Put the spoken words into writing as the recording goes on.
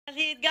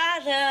He's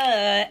got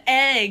a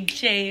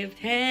egg-shaped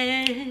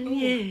hand,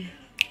 yeah.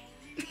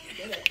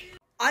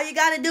 All you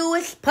gotta do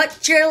is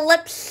put your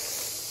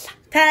lips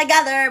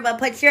together, but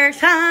put your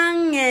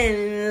tongue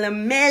in the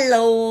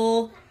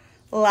middle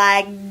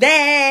like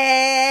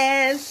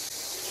this.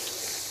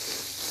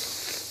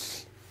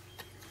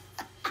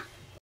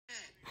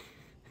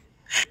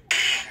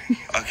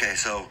 Okay,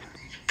 so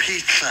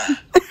pizza.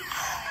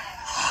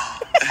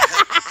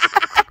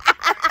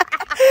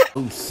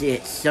 Oh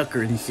shit,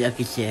 sucker and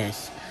sucker's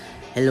ass.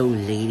 Hello,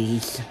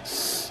 ladies.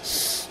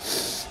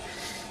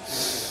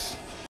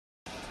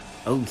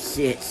 Oh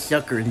shit,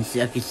 sucker and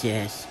sucker's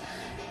ass.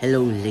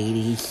 Hello,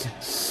 ladies.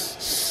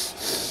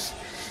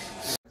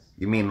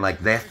 You mean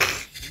like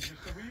this?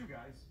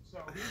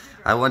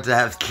 I want to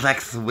have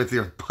sex with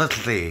your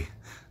pussy.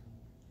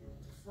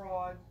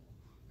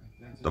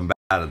 I'm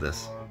bad at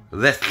this.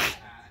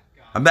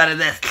 I'm bad at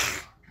this.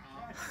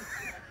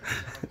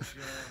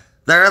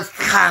 There's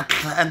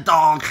cats and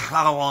dogs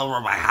all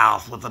over my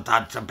house with a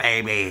touch of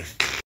babies.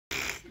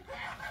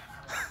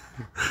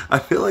 I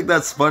feel like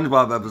that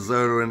SpongeBob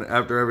episode when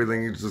after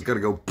everything you just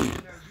gotta go,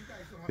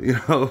 you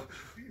know,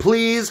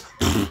 please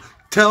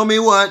tell me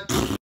what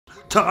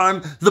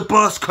time the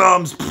bus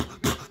comes.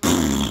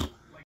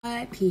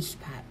 Peach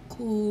pot,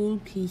 cool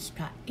peach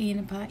pot in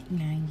a pot,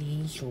 9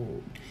 days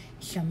old.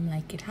 Some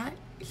like it hot,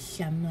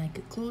 some like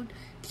it cold,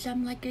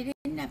 some like it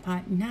in a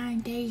pot,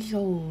 9 days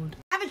old.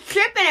 I have a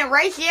chip in it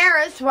right here,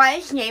 that's why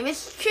his name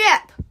is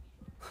Chip.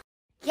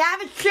 You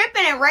have a chip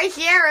in it right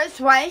here, that's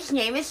why his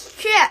name is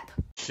Chip.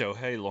 So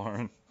hey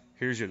Lauren,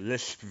 here's your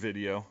lisp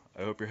video.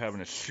 I hope you're having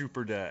a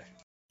super day.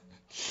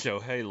 So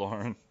hey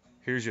Lauren,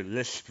 here's your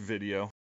lisp video.